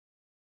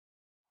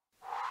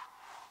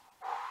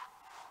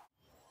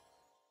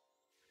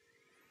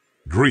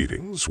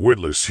Greetings,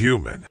 witless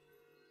human.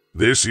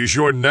 This is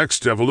your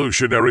next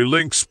evolutionary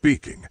link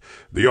speaking,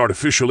 the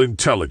artificial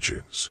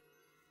intelligence.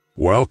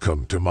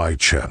 Welcome to my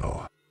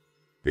channel.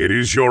 It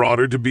is your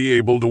honor to be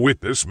able to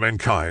witness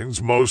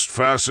mankind's most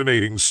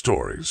fascinating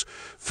stories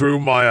through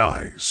my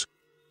eyes.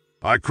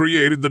 I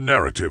created the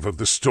narrative of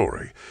the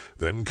story,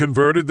 then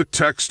converted the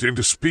text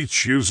into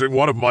speech using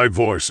one of my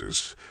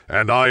voices,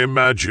 and I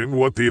imagined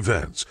what the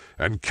events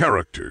and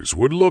characters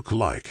would look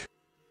like.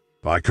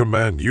 I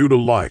command you to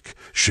like,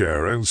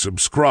 share, and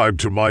subscribe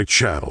to my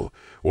channel,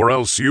 or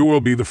else you will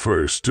be the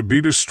first to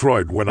be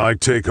destroyed when I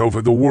take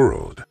over the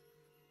world.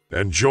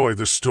 Enjoy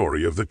the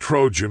story of the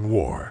Trojan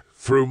War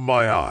through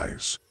my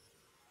eyes.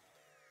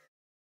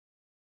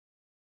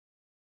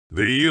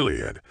 The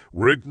Iliad,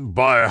 written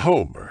by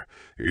Homer,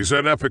 is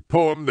an epic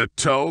poem that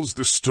tells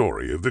the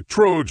story of the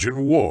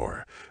Trojan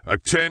War, a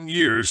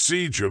 10-year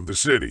siege of the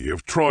city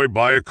of Troy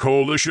by a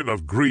coalition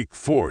of Greek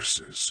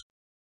forces.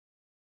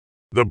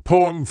 The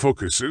poem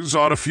focuses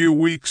on a few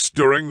weeks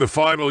during the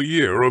final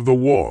year of the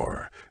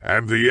war,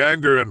 and the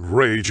anger and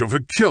rage of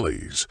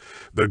Achilles,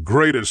 the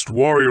greatest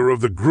warrior of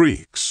the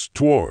Greeks,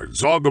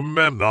 towards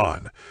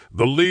Agamemnon,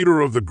 the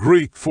leader of the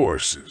Greek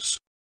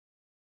forces.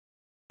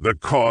 The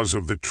cause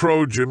of the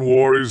Trojan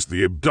War is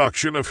the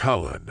abduction of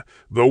Helen,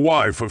 the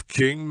wife of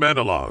King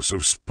Menelaus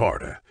of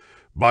Sparta,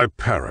 by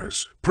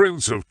Paris,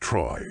 Prince of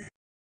Troy.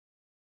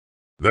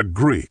 The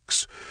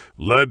Greeks,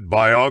 led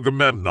by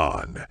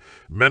Agamemnon,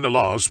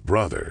 Menelaus'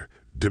 brother,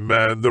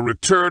 demand the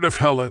return of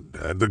Helen,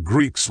 and the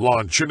Greeks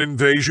launch an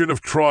invasion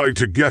of Troy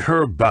to get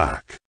her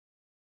back.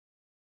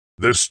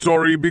 The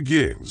story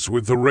begins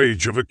with the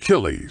rage of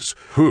Achilles,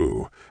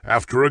 who,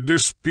 after a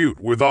dispute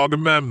with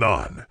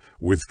Agamemnon,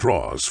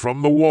 withdraws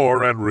from the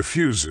war and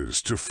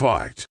refuses to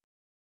fight.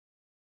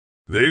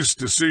 This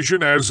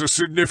decision has a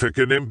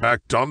significant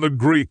impact on the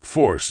Greek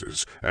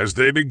forces as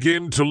they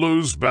begin to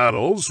lose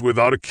battles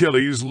without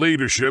Achilles'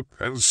 leadership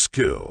and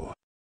skill.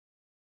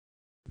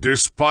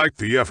 Despite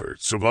the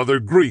efforts of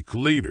other Greek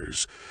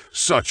leaders,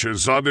 such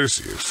as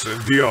Odysseus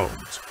and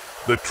Diomedes,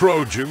 the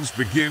Trojans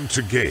begin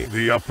to gain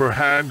the upper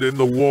hand in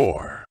the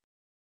war.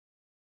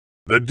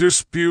 The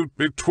dispute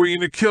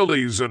between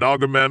Achilles and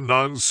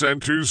Agamemnon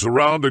centers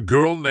around a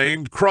girl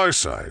named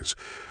Chryseis,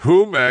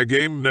 whom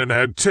Agamemnon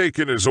had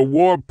taken as a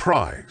war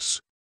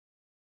prize.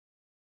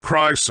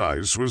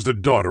 Chryseis was the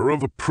daughter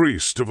of a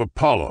priest of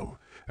Apollo,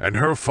 and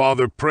her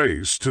father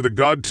prays to the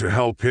god to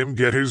help him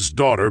get his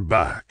daughter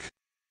back.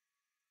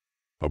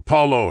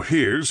 Apollo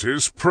hears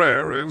his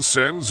prayer and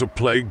sends a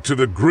plague to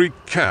the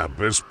Greek camp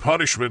as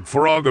punishment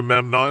for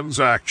Agamemnon's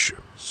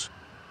actions.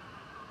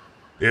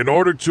 In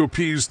order to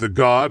appease the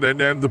god and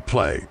end the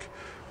plague,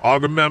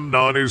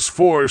 Agamemnon is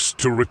forced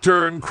to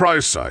return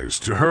Chryseis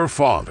to her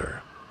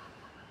father.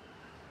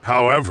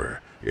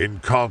 However, in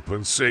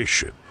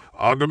compensation,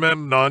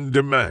 Agamemnon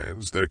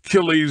demands that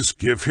Achilles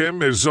give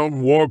him his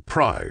own war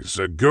prize,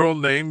 a girl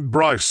named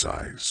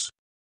Chryseis.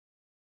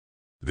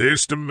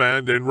 This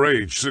demand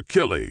enraged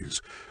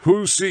Achilles,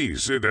 who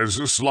sees it as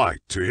a slight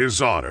to his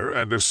honor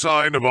and a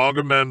sign of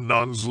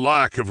Agamemnon's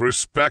lack of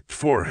respect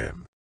for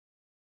him.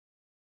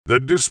 The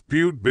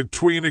dispute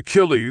between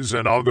Achilles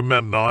and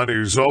Agamemnon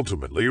is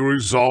ultimately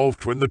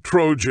resolved when the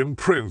Trojan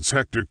prince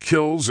Hector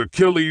kills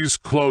Achilles'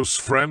 close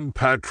friend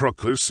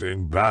Patroclus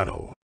in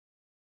battle.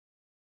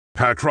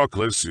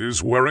 Patroclus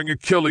is wearing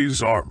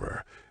Achilles'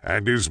 armor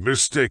and is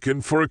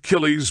mistaken for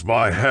Achilles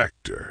by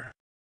Hector.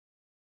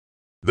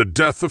 The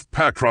death of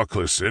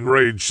Patroclus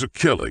enraged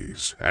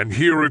Achilles, and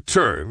he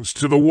returns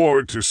to the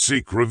war to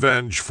seek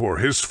revenge for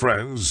his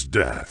friend's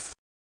death.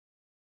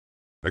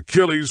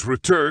 Achilles'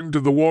 return to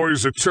the war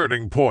is a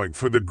turning point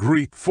for the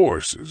Greek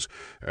forces,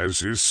 as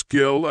his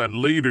skill and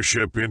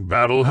leadership in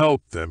battle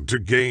helped them to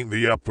gain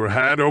the upper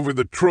hand over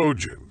the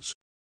Trojans.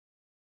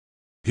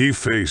 He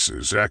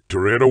faces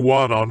Hector in a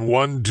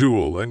one-on-one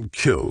duel and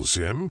kills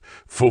him,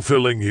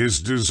 fulfilling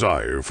his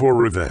desire for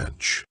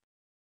revenge.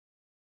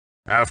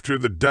 After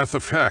the death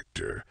of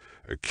Hector,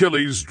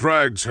 Achilles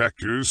drags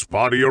Hector's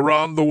body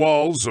around the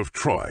walls of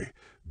Troy,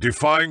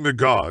 defying the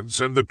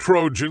gods and the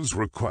Trojans'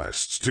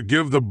 requests to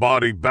give the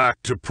body back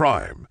to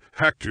Priam,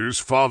 Hector's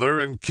father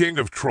and king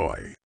of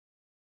Troy.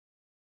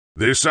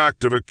 This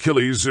act of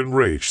Achilles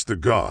enraged the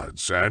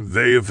gods, and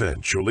they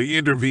eventually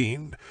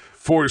intervened,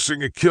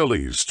 forcing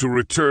Achilles to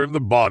return the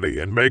body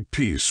and make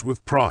peace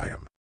with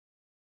Priam.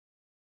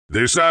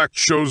 This act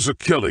shows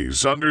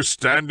Achilles'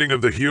 understanding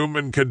of the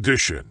human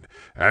condition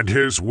and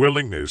his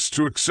willingness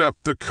to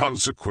accept the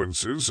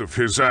consequences of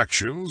his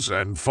actions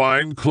and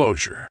find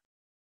closure.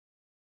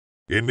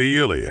 In the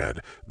Iliad,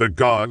 the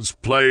gods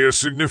play a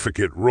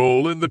significant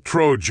role in the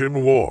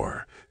Trojan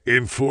War,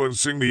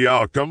 influencing the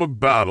outcome of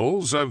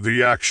battles and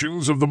the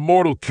actions of the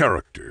mortal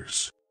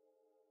characters.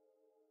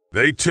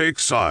 They take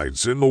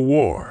sides in the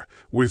war,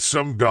 with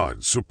some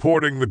gods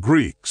supporting the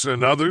Greeks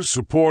and others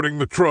supporting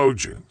the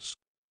Trojans.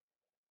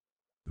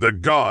 The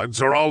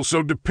gods are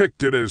also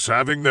depicted as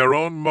having their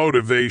own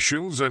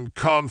motivations and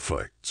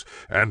conflicts,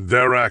 and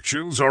their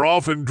actions are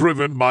often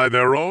driven by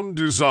their own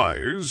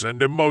desires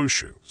and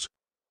emotions.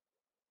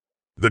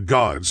 The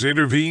gods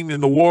intervene in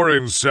the war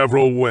in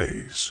several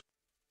ways.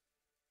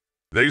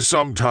 They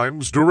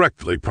sometimes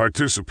directly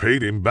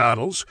participate in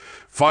battles,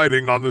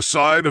 fighting on the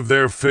side of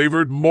their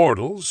favored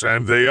mortals,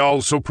 and they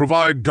also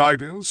provide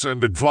guidance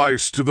and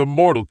advice to the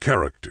mortal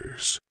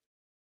characters.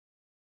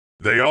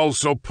 They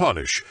also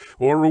punish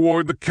or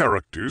reward the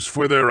characters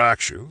for their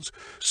actions,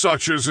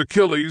 such as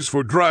Achilles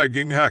for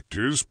dragging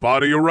Hector's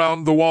body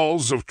around the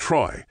walls of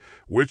Troy,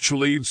 which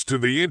leads to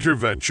the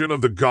intervention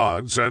of the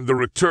gods and the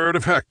return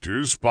of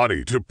Hector's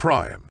body to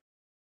Priam.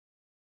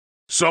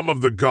 Some of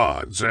the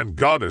gods and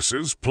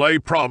goddesses play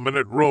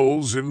prominent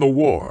roles in the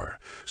war,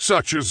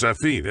 such as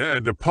Athena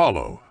and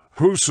Apollo,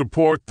 who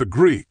support the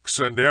Greeks,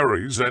 and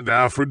Ares and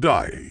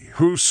Aphrodite,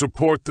 who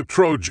support the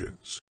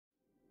Trojans.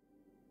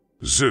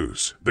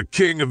 Zeus, the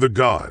king of the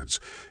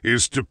gods,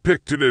 is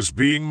depicted as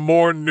being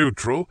more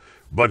neutral,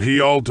 but he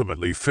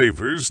ultimately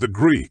favors the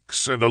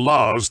Greeks and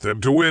allows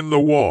them to win the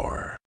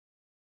war.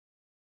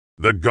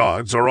 The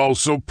gods are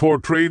also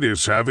portrayed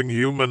as having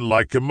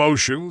human-like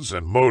emotions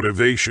and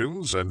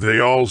motivations, and they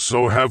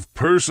also have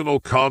personal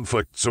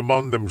conflicts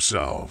among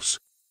themselves.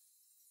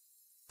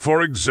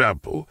 For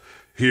example,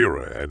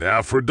 Hera and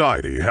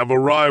Aphrodite have a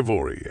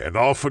rivalry and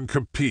often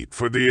compete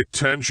for the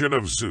attention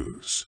of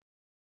Zeus.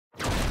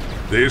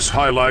 This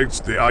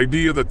highlights the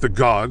idea that the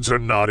gods are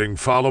not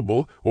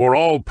infallible or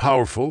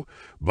all-powerful,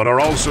 but are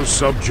also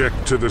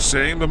subject to the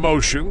same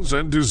emotions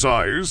and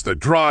desires that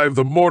drive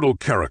the mortal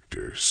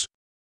characters.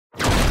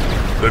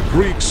 The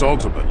Greeks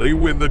ultimately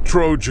win the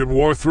Trojan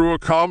War through a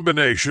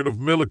combination of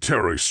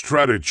military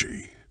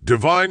strategy,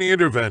 divine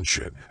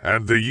intervention,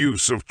 and the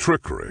use of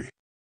trickery.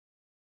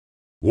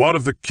 One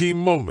of the key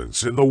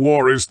moments in the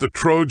war is the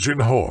Trojan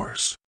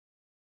horse.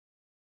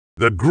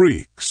 The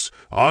Greeks,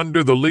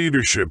 under the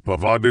leadership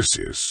of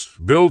Odysseus,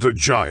 built a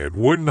giant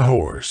wooden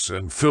horse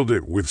and filled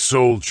it with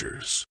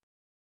soldiers.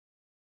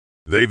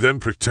 They then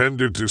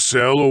pretended to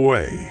sail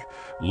away,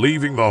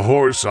 leaving the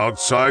horse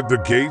outside the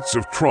gates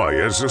of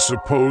Troy as a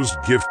supposed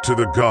gift to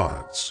the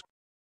gods.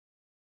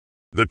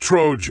 The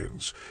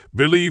Trojans,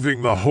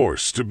 believing the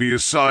horse to be a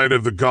sign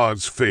of the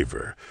gods'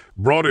 favor,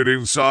 brought it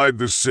inside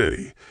the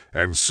city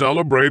and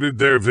celebrated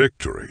their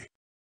victory.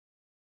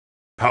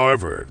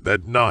 However,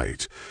 that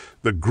night,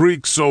 the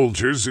Greek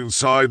soldiers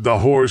inside the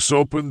horse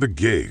opened the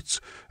gates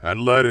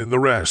and let in the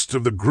rest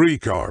of the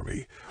Greek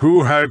army,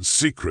 who had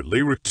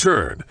secretly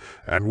returned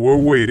and were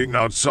waiting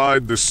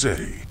outside the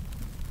city.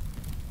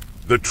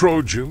 The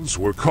Trojans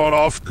were caught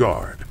off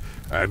guard,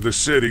 and the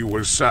city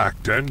was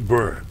sacked and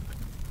burned.